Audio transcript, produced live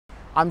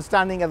I'm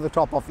standing at the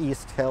top of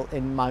East Hill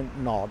in Mount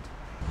Nod.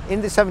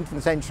 In the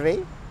 17th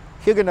century,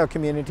 Huguenot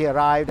community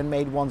arrived and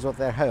made Wandsworth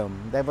their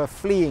home. They were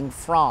fleeing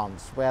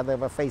France, where they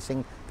were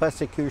facing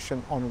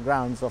persecution on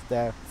grounds of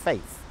their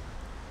faith.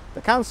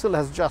 The council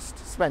has just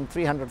spent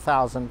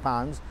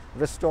 £300,000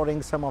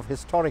 restoring some of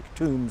historic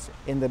tombs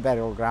in the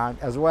burial ground,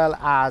 as well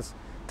as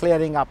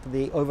clearing up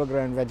the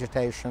overgrown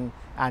vegetation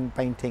and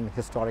painting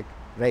historic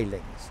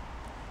railings.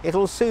 It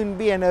will soon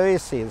be an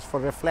oasis for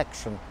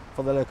reflection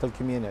for the local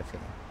community.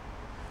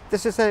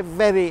 This is a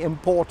very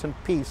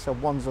important piece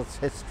of Wandsworth's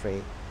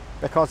history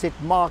because it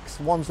marks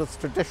Wandsworth's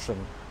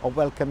tradition of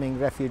welcoming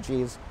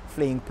refugees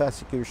fleeing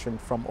persecution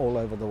from all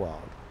over the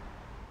world.